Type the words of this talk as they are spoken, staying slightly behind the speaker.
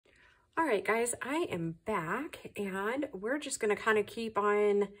All right, guys, I am back and we're just going to kind of keep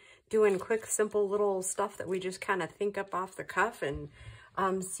on doing quick, simple little stuff that we just kind of think up off the cuff and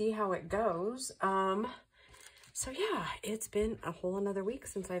see how it goes. So yeah, it's been a whole another week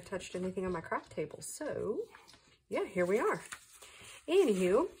since I've touched anything on my craft table. So yeah, here we are.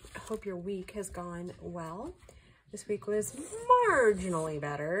 Anywho, I hope your week has gone well. This week was marginally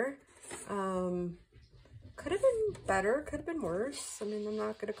better. Could have been better, could have been worse. I mean, I'm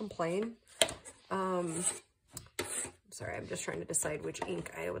not going to complain. Sorry, I'm just trying to decide which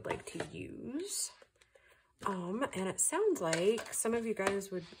ink I would like to use. And it sounds like some of you guys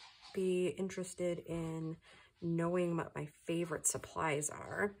would be interested in knowing what my favorite supplies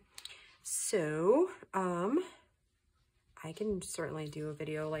are. So, I can certainly do a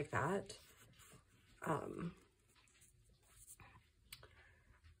video like that.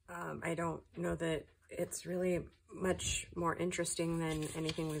 I don't know that it's really much more interesting than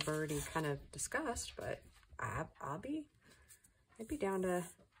anything we've already kind of discussed, but I'd be down to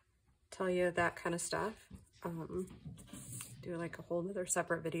tell you that kind of stuff. Do like a whole other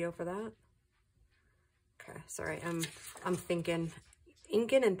separate video for that. Okay, sorry, I'm thinking,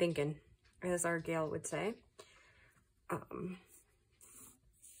 inking and thinking, as our Gail would say. So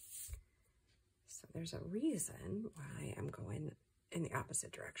there's a reason why I'm going in the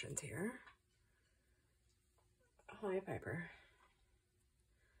opposite directions here. Hi, Piper.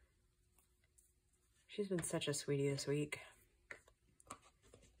 She's been such a sweetie this week.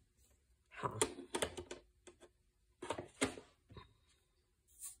 Huh.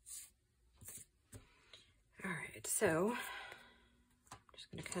 All right, so I'm just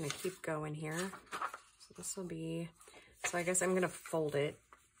gonna kind of keep going here. So this will be, so I guess I'm gonna fold it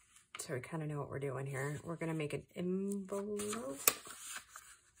so we kind of know what we're doing here. We're gonna make an envelope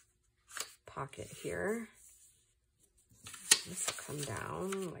pocket here. This will come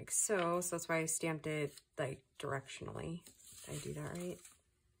down like so. So that's why I stamped it like directionally. Did I do that right?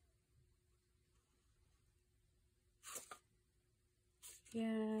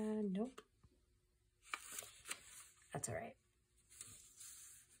 Yeah, nope. That's all right.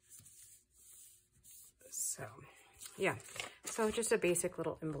 So, yeah. So just a basic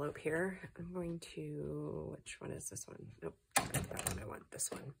little envelope here. I'm going to, which one is this one? Nope, that one. I want this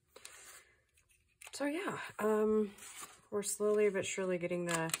one. So yeah, we're slowly but surely getting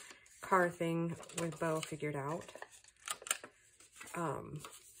the car thing with Bo figured out.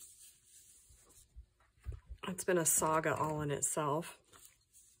 It's been a saga all in itself.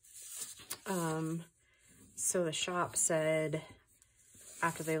 So the shop said,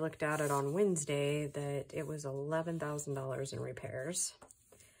 after they looked at it on Wednesday, that it was $11,000 in repairs,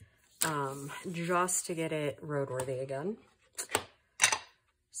 just to get it roadworthy again.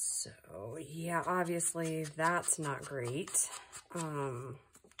 So yeah, obviously that's not great. To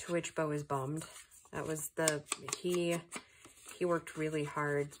which Bo is bummed. That was he worked really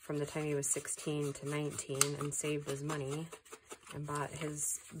hard from the time he was 16 to 19 and saved his money and bought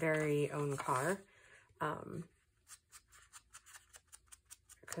his very own car.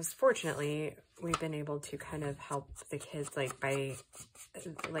 Because fortunately, we've been able to kind of help the kids, like by,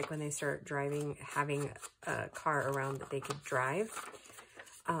 like when they start driving, having a car around that they could drive.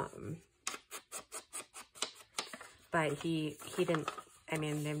 But he didn't, I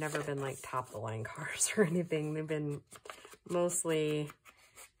mean, they've never been like top of the line cars or anything. They've been mostly,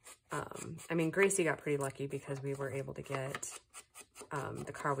 I mean, Gracie got pretty lucky because we were able to get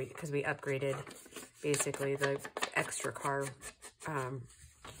the car, because we upgraded basically the extra car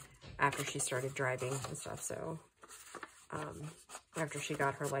after she started driving and stuff. So after she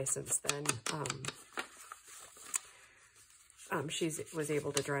got her license, then she was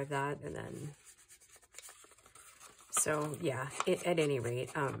able to drive that, and then, so yeah, at any rate,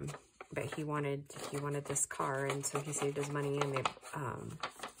 but he wanted this car, and so he saved his money, and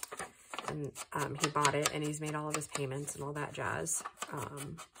he bought it, and he's made all of his payments and all that jazz.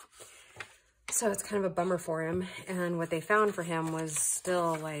 So it's kind of a bummer for him, and what they found for him was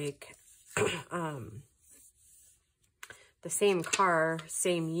still like the same car,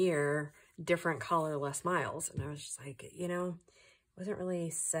 same year, different color, less miles. And I was just like, you know, it wasn't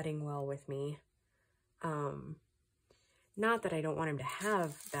really setting well with me. Not that I don't want him to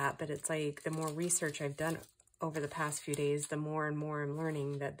have that, but it's like the more research I've done over the past few days, the more and more I'm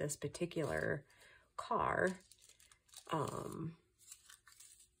learning that this particular car,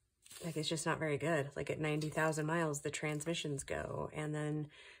 like it's just not very good. Like at 90,000 miles, the transmissions go. And then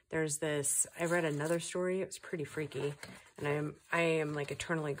there's this, I read another story. It was pretty freaky. And I am like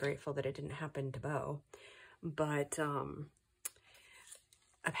eternally grateful that it didn't happen to Bo. But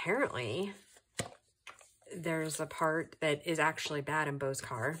apparently there's a part that is actually bad in Bo's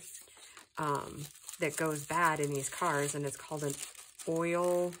car. that goes bad in these cars, and it's called an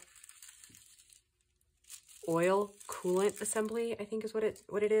oil coolant assembly, I think is what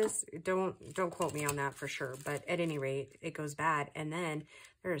it is. Don't quote me on that for sure, but at any rate, it goes bad. And then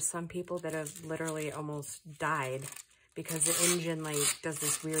there are some people that have literally almost died because the engine like does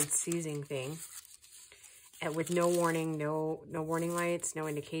this weird seizing thing, and with no warning, no warning lights, no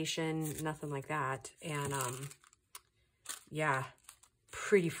indication, nothing like that. And yeah,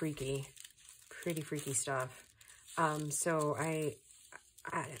 pretty freaky stuff. So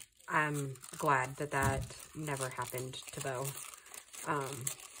I'm glad that never happened to Bo.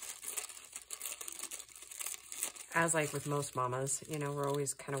 As like with most mamas, you know, we're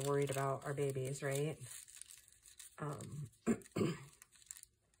always kind of worried about our babies, right?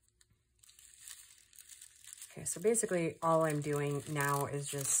 Okay, so basically all I'm doing now is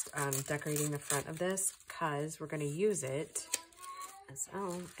just decorating the front of this because we're going to use it as,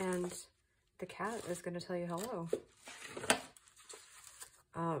 oh, and the cat is going to tell you hello.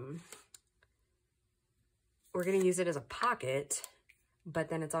 We're going to use it as a pocket, but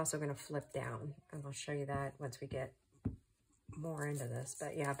then it's also going to flip down. And I'll show you that once we get more into this.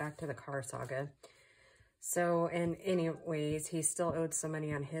 But yeah, back to the car saga. So, and anyways, he still owed some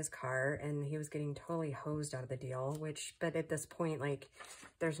money on his car, and he was getting totally hosed out of the deal, but at this point, like,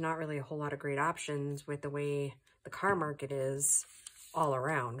 there's not really a whole lot of great options with the way the car market is all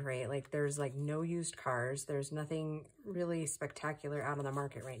around, right? Like, there's like no used cars. There's nothing really spectacular out on the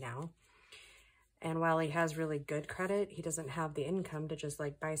market right now. And while he has really good credit, he doesn't have the income to just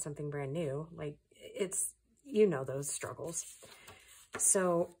like buy something brand new. Like, it's, you know, those struggles.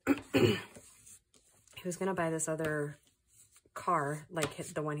 So he was going to buy this other car, like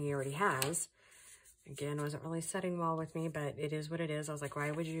the one he already has. Again, wasn't really setting well with me, but it is what it is. I was like,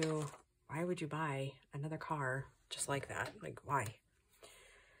 why would you buy another car just like that? Like, why?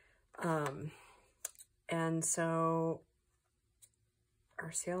 And so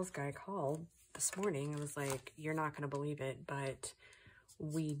our sales guy called this morning and was like, you're not going to believe it, but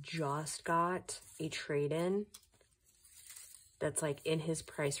we just got a trade-in that's like in his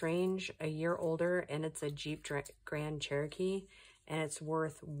price range, a year older, and it's a Jeep Grand Cherokee, and it's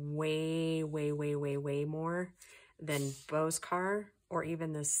worth way, way, way, way, way more than Bo's car, or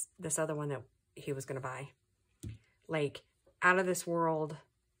even this other one that he was going to buy. Like, out of this world,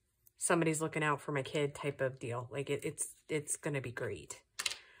 somebody's looking out for my kid type of deal. Like, it's going to be great.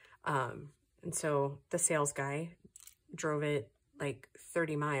 And so the sales guy drove it like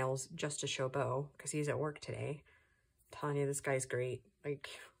 30 miles just to show Bo, because he's at work today. I'm telling you, this guy's great. Like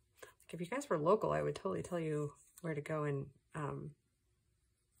if you guys were local, I would totally tell you where to go and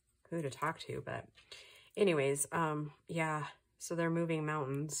who to talk to. But anyways, yeah, so they're moving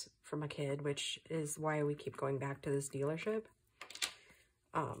mountains for my kid, which is why we keep going back to this dealership.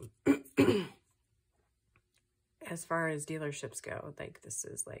 As far as dealerships go, like, this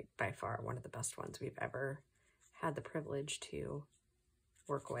is like by far one of the best ones we've ever had the privilege to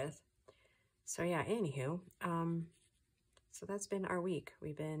work with. So yeah, anywho, so that's been our week.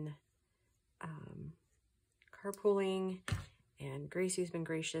 We've been carpooling, and Gracie's been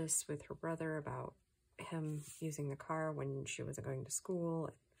gracious with her brother about him using the car when she wasn't going to school.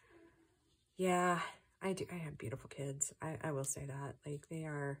 Yeah, I have beautiful kids. I will say that. Like, they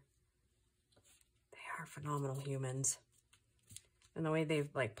are phenomenal humans. And the way they've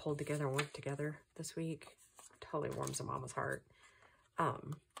like pulled together and worked together this week totally warms a mama's heart.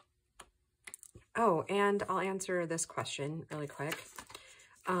 Oh, and I'll answer this question really quick.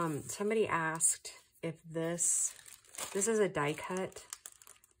 Somebody asked if this is a die cut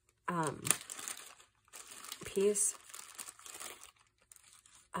piece.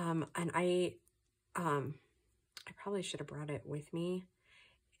 And I probably should have brought it with me.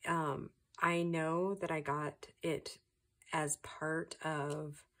 I know that I got it as part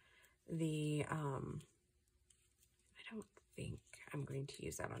of the, I don't think I'm going to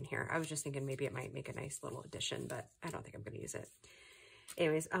use that on here. I was just thinking maybe it might make a nice little addition, but I don't think I'm going to use it.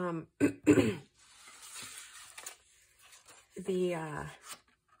 Anyways, the, what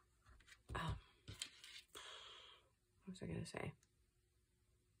was I going to say?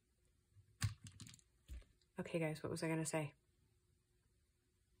 Okay, guys, what was I going to say?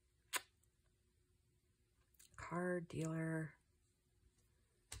 Car dealer.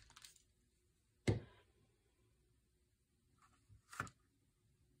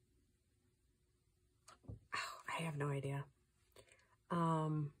 Oh, I have no idea.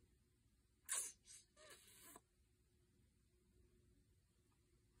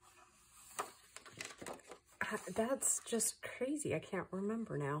 That's just crazy. I can't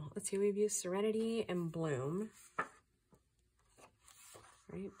remember now. Let's see, we've used Serenity and Bloom.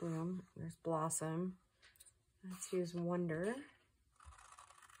 right? Bloom. There's Blossom. Let's use Wonder.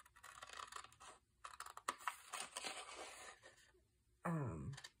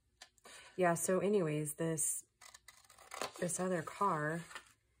 Yeah, so anyways, this other car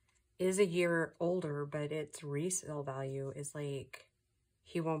is a year older, but its resale value is like,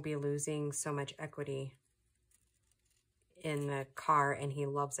 he won't be losing so much equity in the car, and he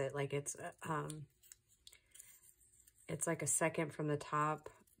loves it. Like it's like a second from the top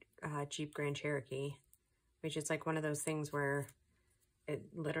Jeep Grand Cherokee, which is like one of those things where it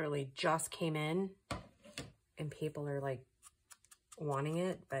literally just came in and people are like wanting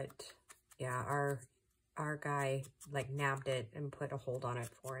it. But yeah, our guy like nabbed it and put a hold on it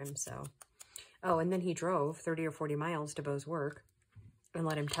for him. So, oh, and then he drove 30 or 40 miles to Bo's work and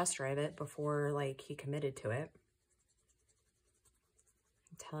let him test drive it before like he committed to it.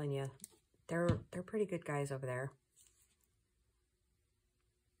 I'm telling you, they're pretty good guys over there.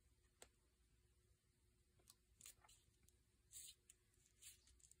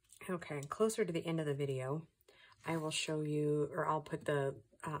 Okay, closer to the end of the video, I will show you, or I'll put the,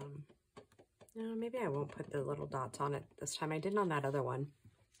 no, maybe I won't put the little dots on it this time. I didn't on that other one.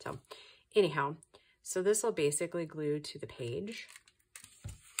 So anyhow, so this will basically glue to the page.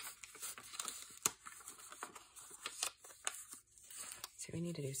 So we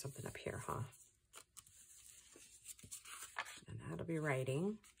need to do something up here, huh? And that'll be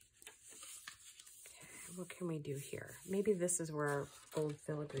writing. Okay, what can we do here? Maybe this is where our old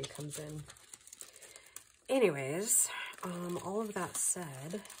filigree comes in. Anyways, all of that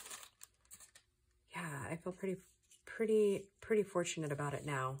said, yeah, I feel pretty fortunate about it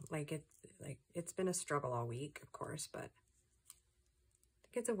now. Like it's been a struggle all week, of course, but the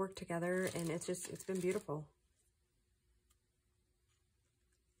kids have worked together and it's been beautiful.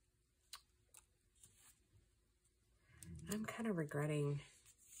 I'm kind of regretting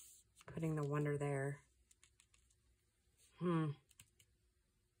putting the Wonder there. I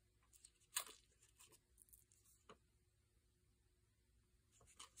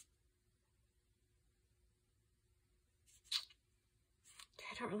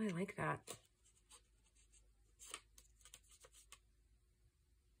don't really like that.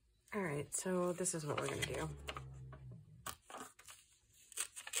 All right, so this is what we're gonna do.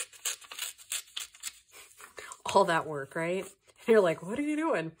 All that work, right? You're like, what are you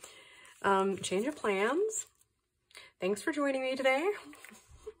doing? Change of plans. Thanks for joining me today.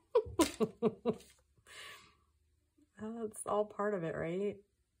 That's all part of it, right?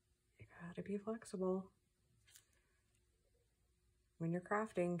 You gotta be flexible when you're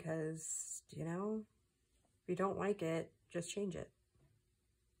crafting, because, you know, if you don't like it, just change it.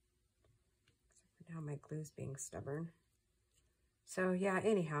 Except for now my glue's being stubborn. So yeah,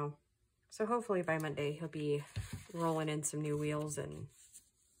 anyhow. So hopefully by Monday he'll be rolling in some new wheels and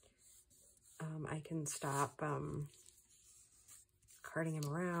I can stop carting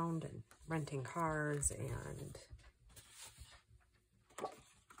him around and renting cars and how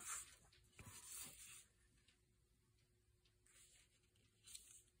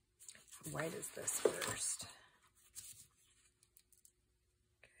wide is this first?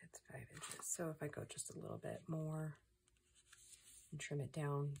 Okay, it's 5 inches. So if I go just a little bit more and trim it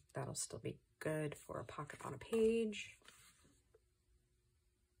down, that'll still be good for a pocket on a page.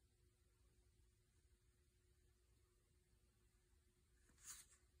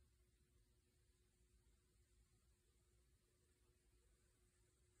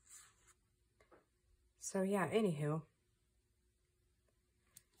 So yeah, anywho,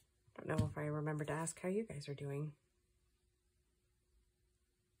 don't know if I remember to ask how you guys are doing.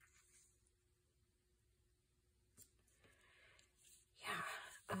 Yeah,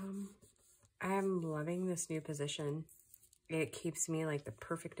 I'm loving this new position. It keeps me like the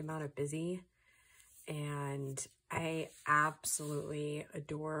perfect amount of busy, and I absolutely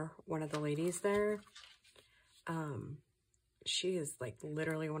adore one of the ladies there. She is like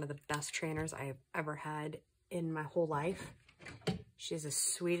literally one of the best trainers I've ever had in my whole life. She's as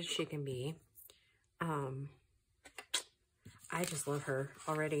sweet as she can be. I just love her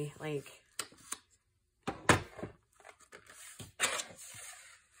already. Like,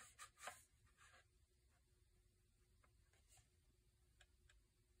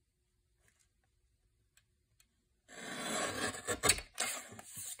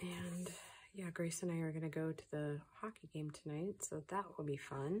 and yeah, Grace and I are gonna go to the hockey game tonight, so that will be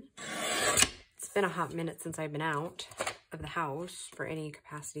fun. It's been a hot minute since I've been out of the house for any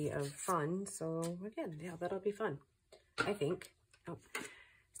capacity of fun, so again, yeah, that'll be fun, I think. Oh,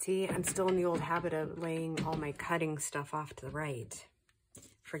 see, I'm still in the old habit of laying all my cutting stuff off to the right,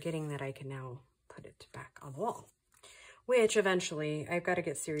 forgetting that I can now put it back on the wall. which eventually I've got to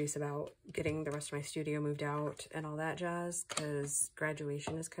get serious about getting the rest of my studio moved out and all that jazz, because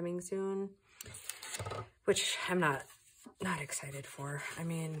graduation is coming soon, which I'm not excited for. I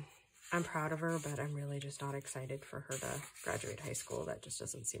mean, I'm proud of her, but I'm really just not excited for her to graduate high school. That just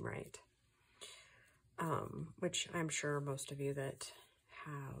doesn't seem right. Which I'm sure most of you that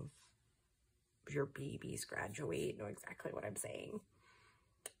have your babies graduate know exactly what I'm saying.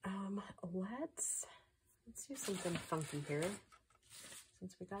 Let's do something funky here.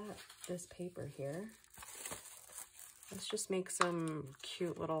 Since we got this paper here, let's just make some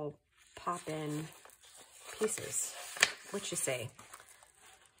cute little pop-in pieces. What you say?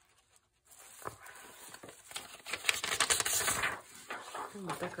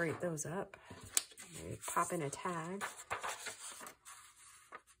 We'll decorate those up. Maybe pop in a tag.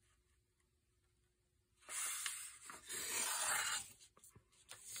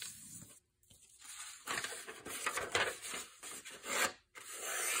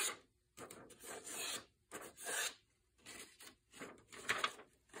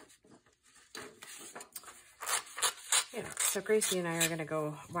 Yeah, so Gracie and I are going to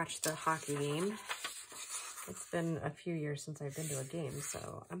go watch the hockey game. It's been a few years since I've been to a game,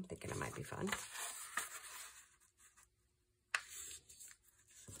 so I'm thinking it might be fun.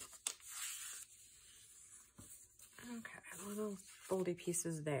 Okay, little foldy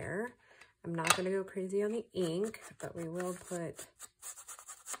pieces there. I'm not going to go crazy on the ink, but we will put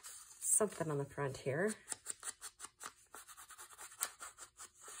something on the front here.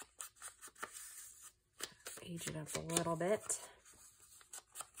 Age it up a little bit.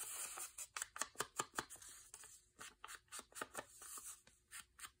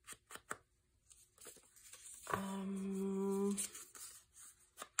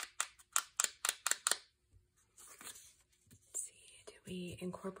 Let's see, do we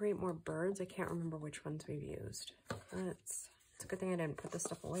incorporate more birds? I can't remember which ones we've used. It's a good thing I didn't put this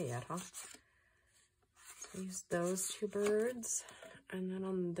stuff away yet, huh? So we used those two birds, and then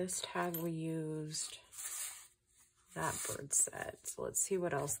on this tag we used that bird set. So let's see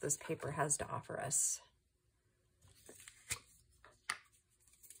what else this paper has to offer us.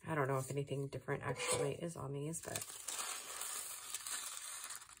 I don't know if anything different actually is on these, but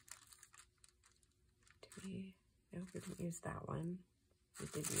no, we didn't use that one. We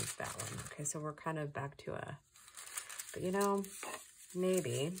did use that one. Okay, so we're kind of back to a, but you know,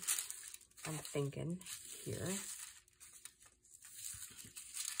 maybe I'm thinking here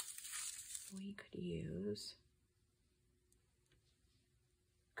we could use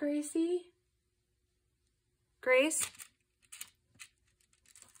Gracie? Grace?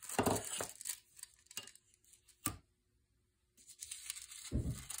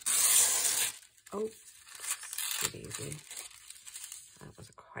 Oh, get easy. That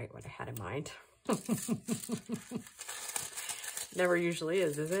wasn't quite what I had in mind. Never usually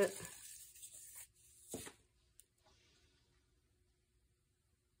is it?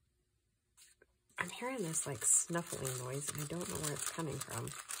 I'm hearing this like snuffling noise and I don't know where it's coming from.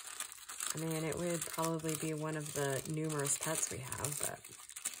 I mean, it would probably be one of the numerous pets we have, but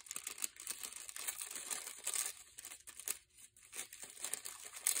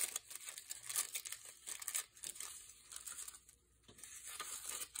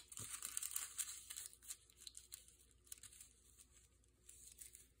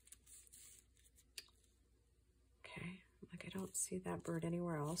okay, like I don't see that bird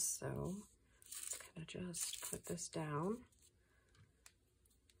anywhere else, so let's kind of just put this down.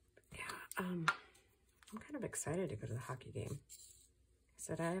 I'm kind of excited to go to the hockey game. I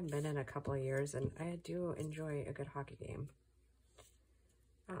said I haven't been in a couple of years, and I do enjoy a good hockey game.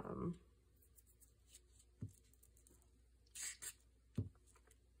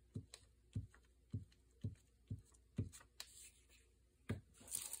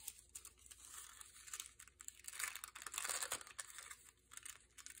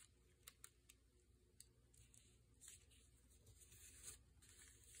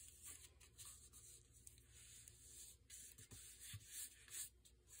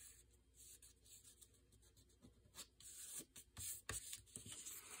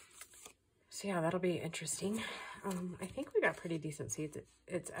 So yeah, that'll be interesting. I think we got pretty decent seats.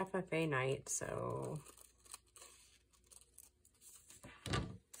 It's FFA night, so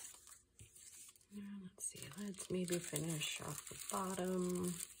yeah, let's see. Let's maybe finish off the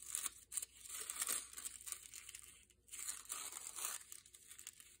bottom.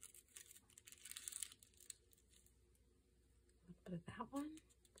 A bit of that one,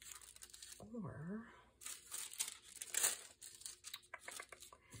 or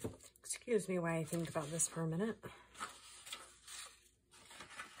excuse me while I think about this for a minute.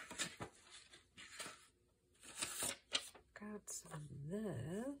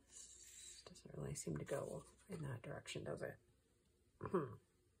 Doesn't really seem to go in that direction, does it?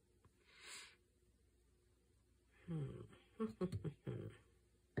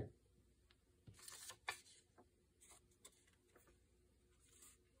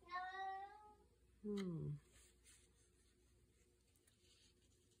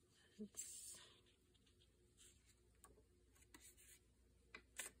 Let's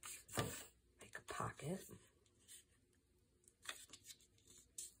make a pocket.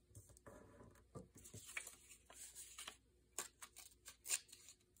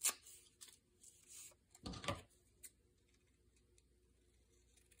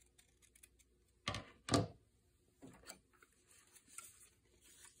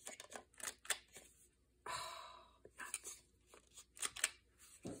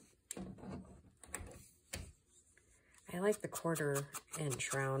 I like the 1/4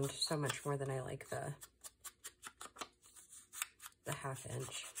 inch round so much more than I like the 1/2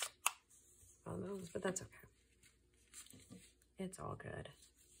 inch on those, but that's okay. It's all good.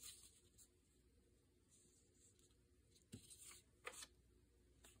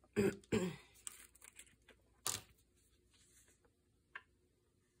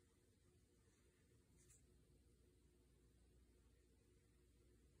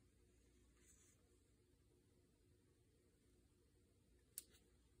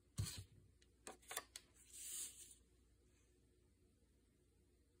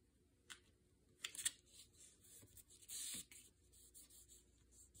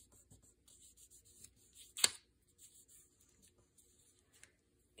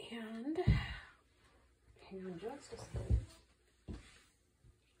 And hang on just a second.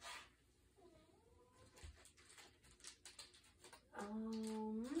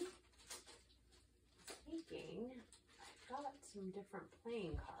 Thinking I've got some different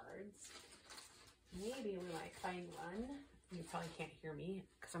playing cards. Maybe we might find one. You probably can't hear me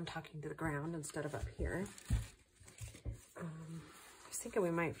because I'm talking to the ground instead of up here. I was thinking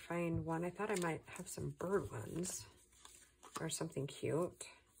we might find one. I thought I might have some bird ones or something cute.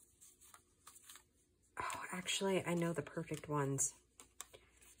 Oh, actually, I know the perfect ones,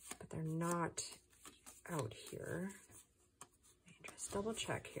 but they're not out here. Let me just double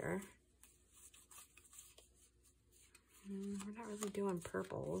check here. We're not really doing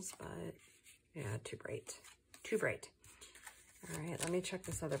purples, but yeah, too bright. Too bright. All right, let me check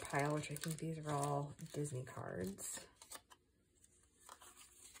this other pile, which I think these are all Disney cards.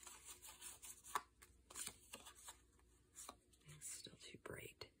 It's still too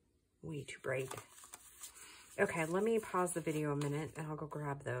bright. Way too bright. Okay, let me pause the video a minute and I'll go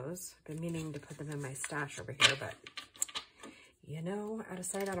grab those. I've been meaning to put them in my stash over here, but you know, out of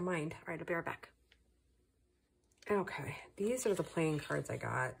sight, out of mind. All right, I'll be right back. Okay, these are the playing cards I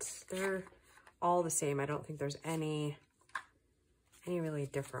got. They're all the same. I don't think there's any really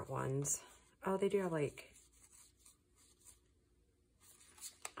different ones. Oh, they do have like,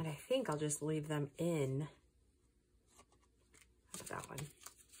 and I think I'll just leave them in. How about that one?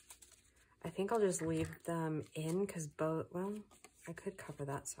 I think I'll just leave them in because both, well, I could cover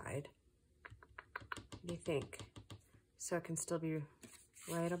that side. What do you think? So it can still be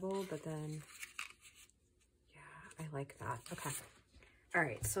writable, but then, yeah, I like that. Okay. All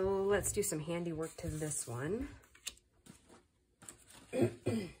right, so let's do some handiwork to this one. Do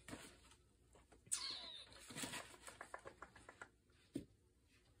I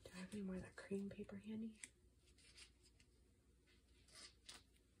have any more of that cream paper handy?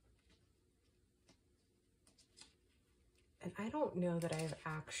 And I don't know that I've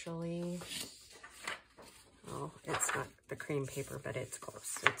actually, oh, it's not the cream paper, but it's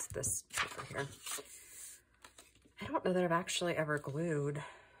close. It's this paper here. I don't know that I've actually ever glued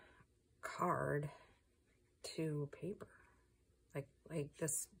card to paper. Like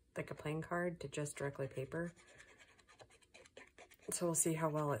this, like a playing card to just directly paper. So we'll see how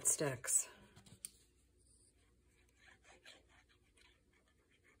well it sticks.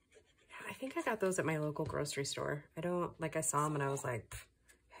 I think I got those at my local grocery store. I saw them and I was like,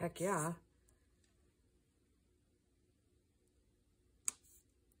 heck yeah.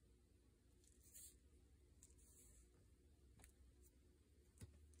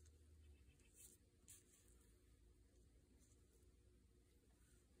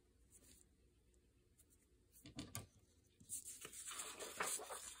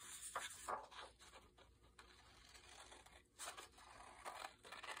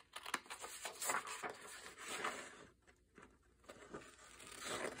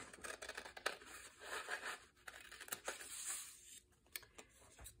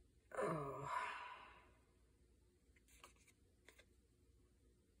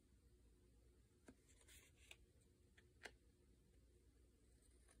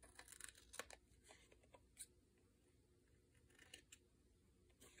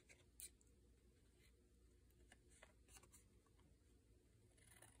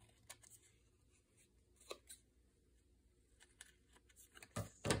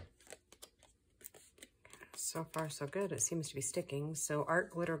 So far, so good. It seems to be sticking. So art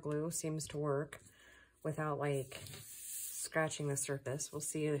glitter glue seems to work without like scratching the surface. We'll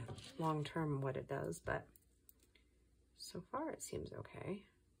see long term what it does, but so far it seems okay.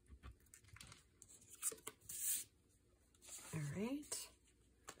 All right.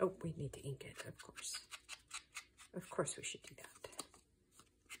 Oh, we need to ink it, of course. Of course we should do that.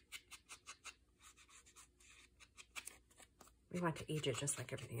 We want to age it just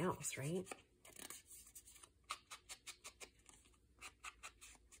like everything else, right?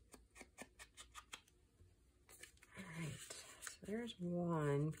 All right, so there's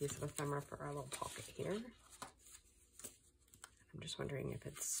one piece of ephemera for our little pocket here. I'm just wondering if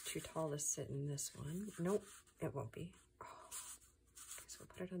it's too tall to sit in this one. Nope, it won't be. Oh. Okay, so we'll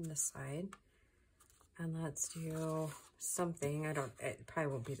put it on this side. And let's do something. It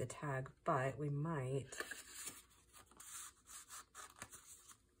probably won't be the tag, but we might.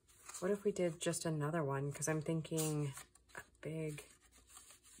 What if we did just another one? Because I'm thinking a big,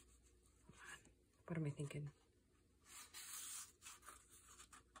 what am I thinking?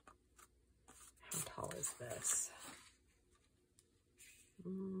 How tall is this?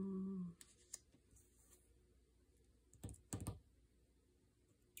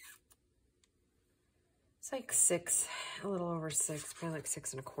 It's like 6, a little over 6, probably like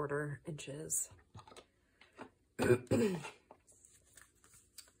 6¼ inches.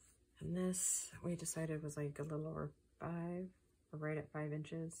 And this, we decided was like a little over 5, or right at 5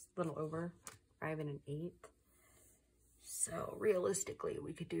 inches, a little over 5 1/8. So realistically,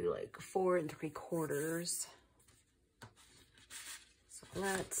 we could do like 4 3/4. So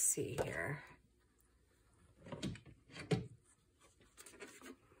let's see here. I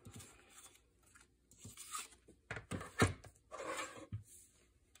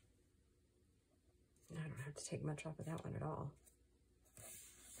don't have to take much off of that one at all.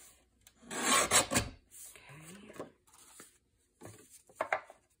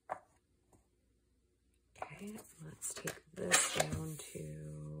 Okay, let's take this down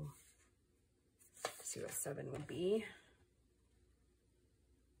to, see what 7 would be.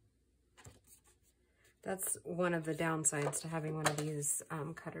 That's one of the downsides to having one of these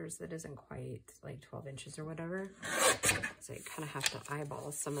cutters that isn't quite like 12 inches or whatever. So you kind of have to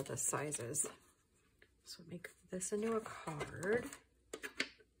eyeball some of the sizes. So make this into a card.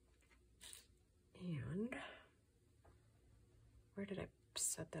 And where did I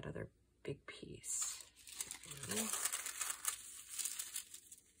set that other big piece?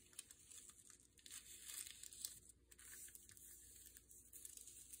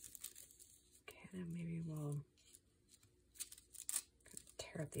 Okay, then maybe we'll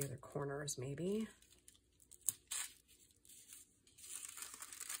tear up the other corners maybe.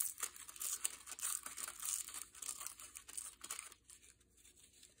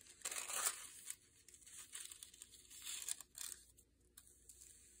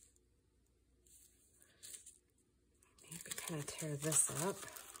 Kind of tear this up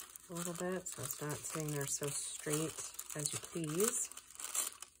a little bit so it's not sitting there so straight as you please.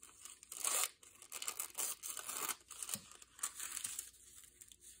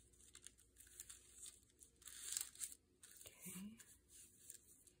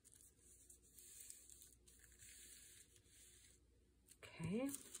 Okay.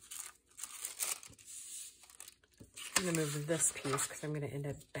 I'm going to move this piece because I'm going to end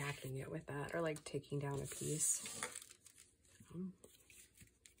up backing it with that, or like taking down a piece.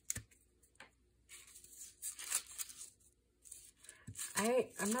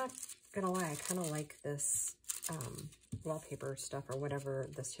 I'm not gonna lie, I kind of like this wallpaper stuff, or whatever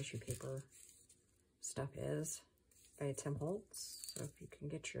this tissue paper stuff is, by Tim Holtz. So if you can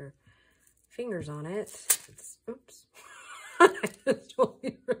get your fingers on it, it's, oops. I just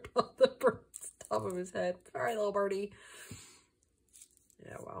totally ripped off the bird's top of his head. Sorry, little birdie.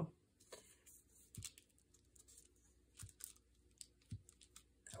 Yeah, well.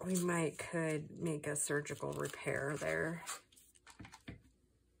 We could make a surgical repair there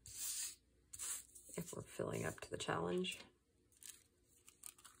if we're filling up to the challenge.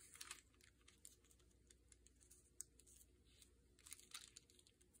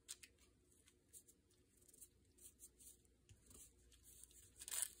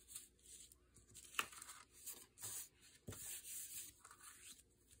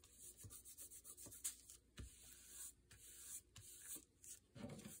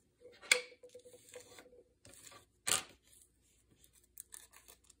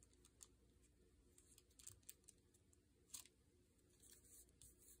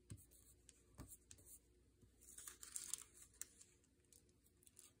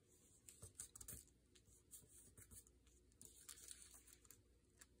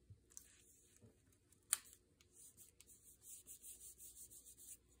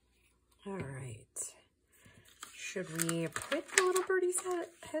 Should we put the little birdie's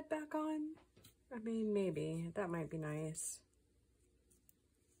head back on? I mean, maybe. That might be nice.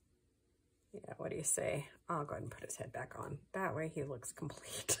 Yeah, what do you say? I'll go ahead and put his head back on. That way he looks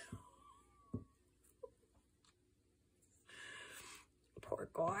complete. Poor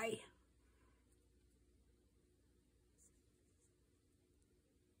guy.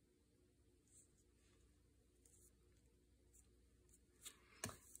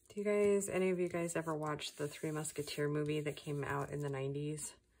 Do you guys, any of you guys ever watch the Three Musketeer movie that came out in the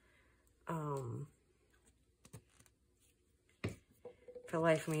 90s? For the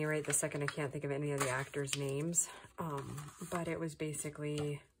life of me, right this second, I can't think of any of the actors' names. But it was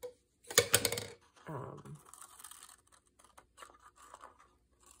basically,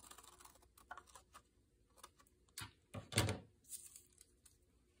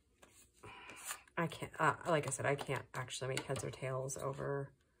 I can't, like I said, I can't actually make heads or tails over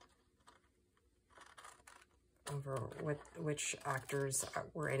which actors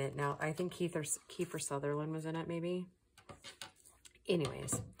were in it. Now, I think Kiefer Sutherland was in it, maybe.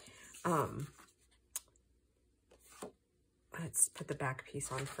 Anyways, let's put the back piece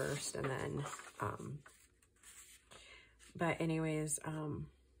on first, and then, but anyways,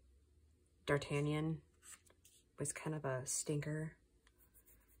 D'Artagnan was kind of a stinker,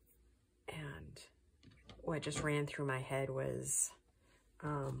 and what just ran through my head was,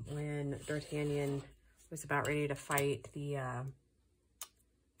 when D'Artagnan was about ready to fight the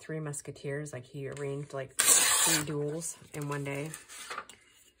Three Musketeers, like he arranged like 3 duels in one day.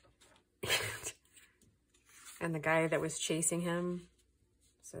 And the guy that was chasing him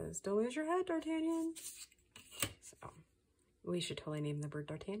says, "Don't lose your head, D'Artagnan." So we should totally name the bird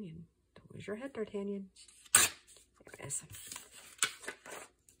D'Artagnan. Don't lose your head, D'Artagnan. Anyways,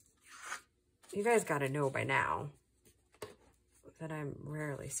 you guys got to know by now that I'm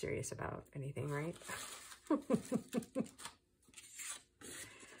rarely serious about anything, right?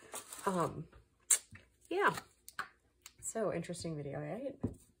 Yeah. So interesting video, right?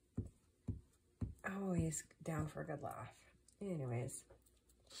 Always down for a good laugh. Anyways,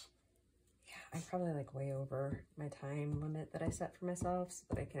 yeah, I'm probably like way over my time limit that I set for myself so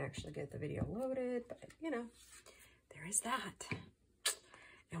that I can actually get the video loaded, but you know, there is that.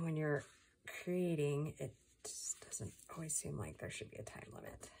 And when you're creating, it just doesn't always seem like there should be a time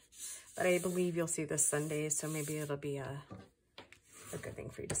limit. But I believe you'll see this Sunday, so maybe it'll be a good thing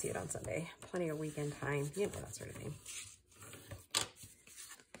for you to see it on Sunday. Plenty of weekend time, you know, that sort of thing.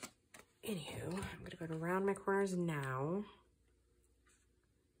 Anywho, I'm going to go around my corners now.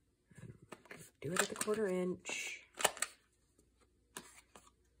 Do it at the 1/4 inch.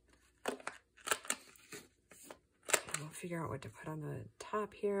 And we'll figure out what to put on the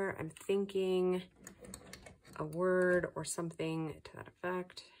top here. I'm thinking a word or something to that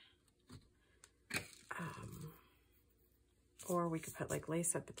effect. Or we could put like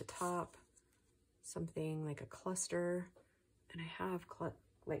lace up at the top, something like a cluster. And I have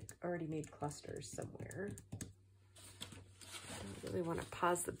like already made clusters somewhere. I don't really want to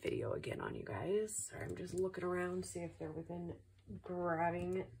pause the video again on you guys. Sorry, I'm just looking around to see if they're within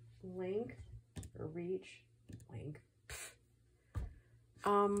grabbing length or reach length.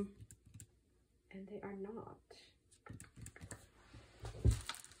 And they are not.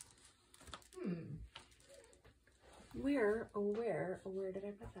 Where did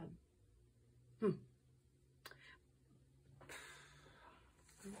I put them?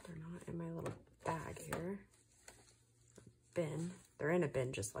 They're not in my little bag here. Bin. They're in a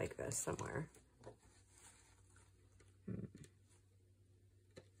bin just like this somewhere.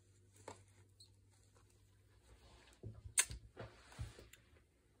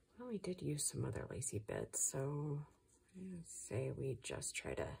 Well, we did use some other lacy bits, so I say we just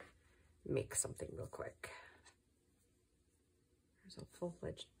try to make something real quick. There's a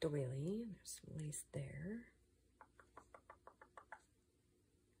full-fledged doily. There's some lace there.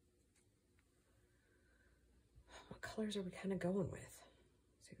 What colors are we kind of going with?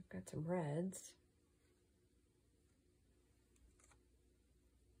 So we've got some reds.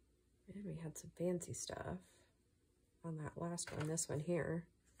 And we had some fancy stuff on that last one, this one here.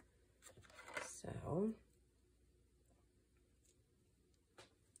 So,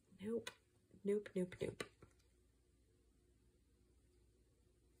 nope.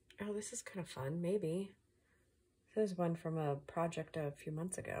 Oh, this is kind of fun, maybe. This is one from a project a few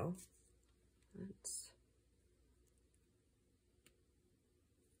months ago.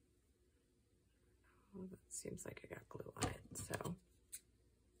 Oh, that seems like I got glue on it, so.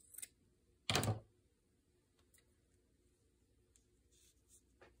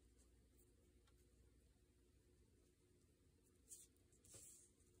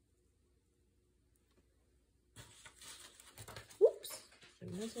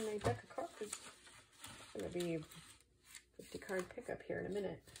 Here's my deck of cards. It's gonna be 50 card pickup here in a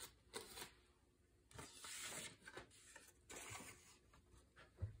minute.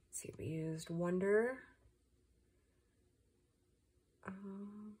 Let's see, we used Wonder.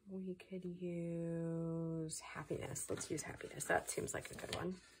 We could use Happiness. Let's use Happiness. That seems like a good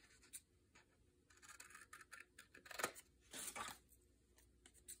one.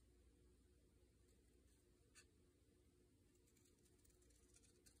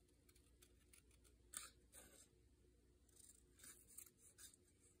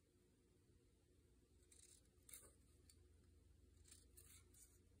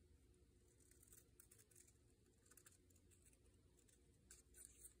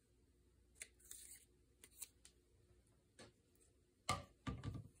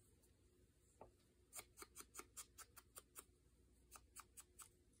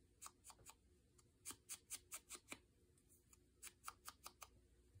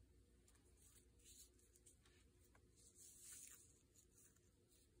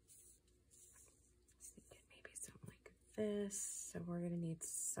 This, so we're gonna need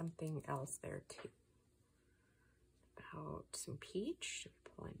something else there too. About some peach. Should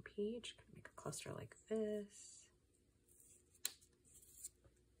we pull in peach? Can we make a cluster like this?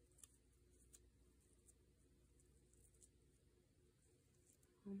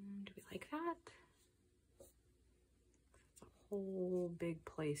 Do we like that? It's a whole big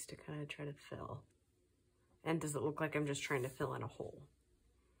place to kind of try to fill. And does it look like I'm just trying to fill in a hole?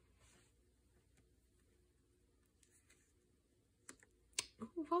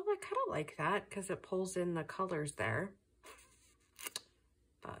 Well, I kind of like that because it pulls in the colors there,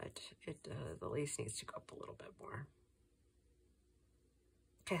 but the lace needs to go up a little bit more.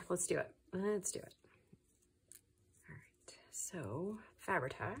 Okay, let's do it. Let's do it. All right, so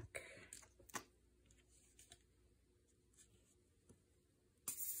Fabri-Tac.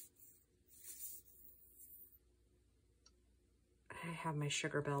 I have my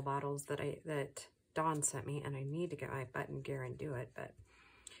Sugar Bell bottles that Dawn sent me, and I need to get my button gear and do it, but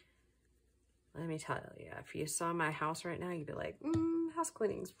let me tell you, if you saw my house right now, you'd be like, house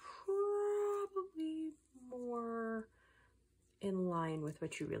cleaning's probably more in line with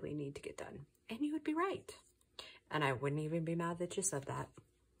what you really need to get done. And you would be right. And I wouldn't even be mad that you said that.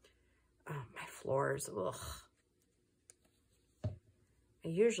 My floors, ugh. I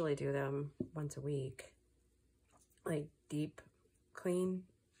usually do them once a week, like deep clean,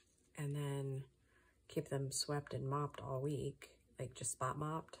 and then keep them swept and mopped all week, like just spot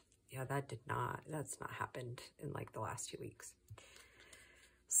mopped. Yeah, that's not happened in like the last 2 weeks.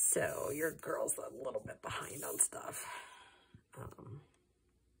 So your girl's a little bit behind on stuff.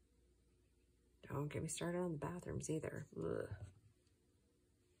 Don't get me started on the bathrooms either. Ugh.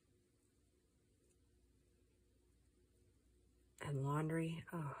 And laundry,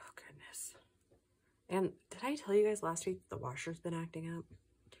 oh goodness. And did I tell you guys last week the washer's been acting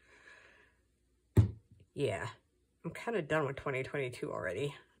up? Yeah, I'm kind of done with 2022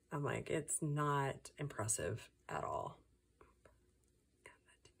 already. I'm like, it's not impressive at all. Yeah,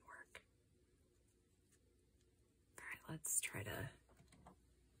 that didn't work. All right, let's try to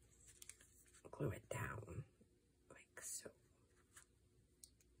glue it down like so.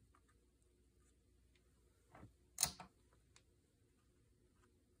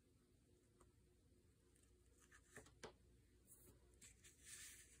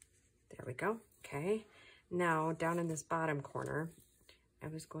 There we go. Okay. Now down in this bottom corner, I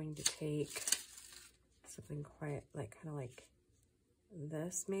was going to take something quite like, kind of like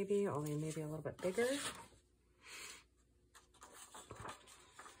this maybe, only maybe a little bit bigger.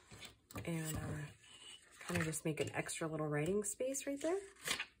 And kind of just make an extra little writing space right there.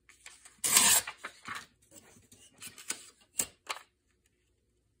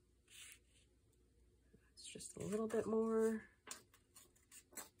 It's just a little bit more.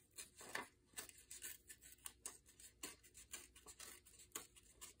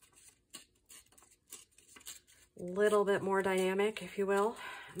 Little bit more dynamic, if you will,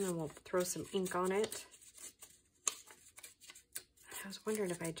 and then we'll throw some ink on it. I was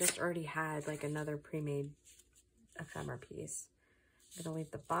wondering if I just already had like another pre-made ephemera piece. I'm gonna leave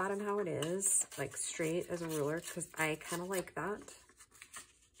the bottom how it is, like straight as a ruler, because I kind of like that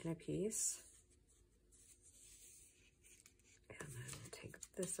in a piece. And then take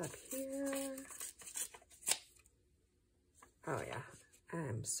this up here. Oh yeah,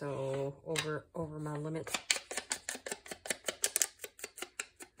 I'm so over my limit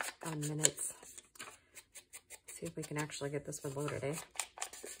on minutes. See if we can actually get this one loaded, eh?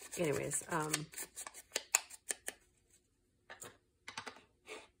 Anyways, I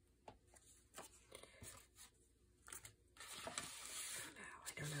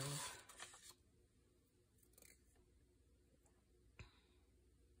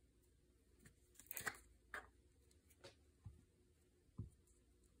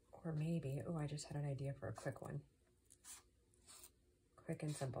Or maybe, oh, I just had an idea for a quick one. Quick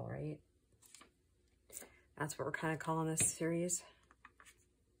and simple, right? That's what we're kind of calling this series.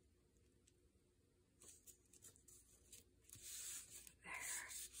 There.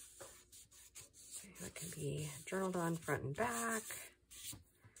 So it can be journaled on front and back.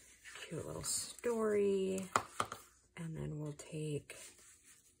 Cute little story. And then we'll take,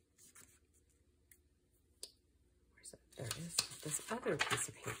 where's it? There it is. This other piece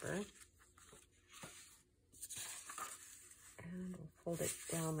of paper. And we'll fold it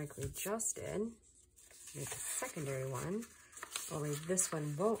down like we just did. Make a secondary one. Only this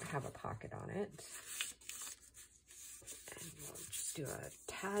one won't have a pocket on it. And we'll just do a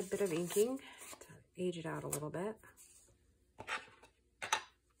tad bit of inking to age it out a little bit.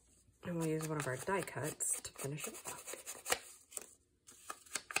 And we'll use one of our die cuts to finish it off.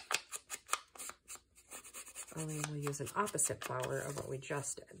 Only we'll use an opposite flower of what we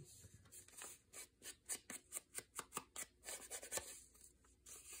just did.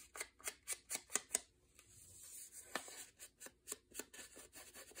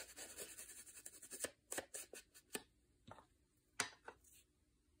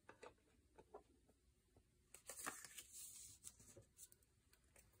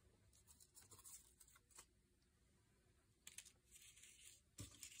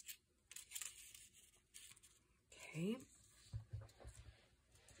 Okay.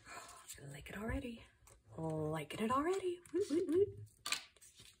 Oh, I like it already. Liking it already. Woot, woot, woot.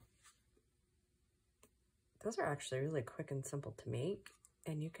 Those are actually really quick and simple to make,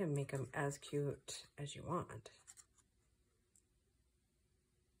 and you can make them as cute as you want.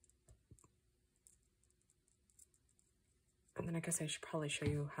 And then I guess I should probably show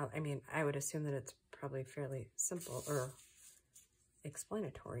you how, I mean, I would assume that it's probably fairly simple or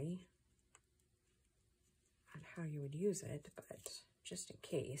explanatory on how you would use it, but just in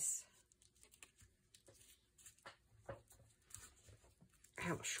case,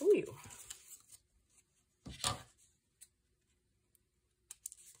 I will show you.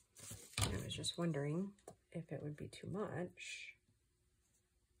 I was just wondering if it would be too much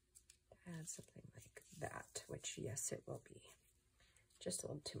to add something like that, which yes, it will be. Just a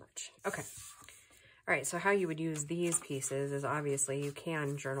little too much. Okay. All right, so how you would use these pieces is obviously you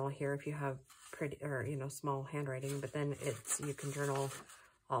can journal here if you have pretty, or, you know, small handwriting, but then you can journal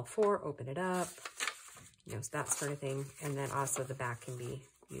all four, open it up, you know, that sort of thing. And then also the back can be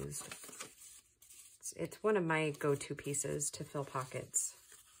used. It's one of my go-to pieces to fill pockets.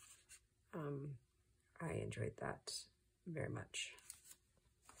 I enjoyed that very much.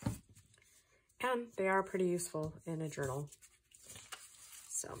 And they are pretty useful in a journal.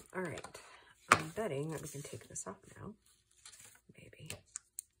 So, all right. I'm betting that we can take this off now. Maybe.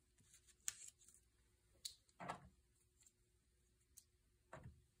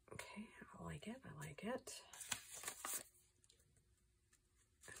 Okay, I like it. I like it.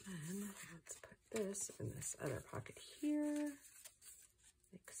 And then let's put this in this other pocket here.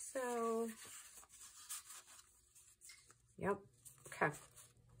 Like so. Yep. Okay.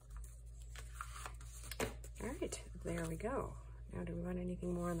 All right. There we go. Now, do we want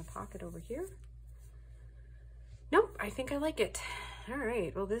anything more in the pocket over here? Nope, I think I like it. All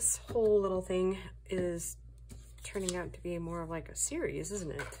right, well, this whole little thing is turning out to be more of like a series,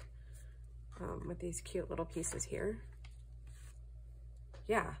 isn't it? With these cute little pieces here.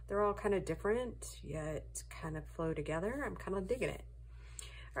 Yeah, they're all kind of different, yet kind of flow together. I'm kind of digging it.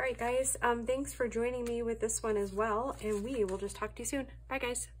 All right, guys, thanks for joining me with this one as well, and we will just talk to you soon. Bye,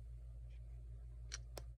 guys.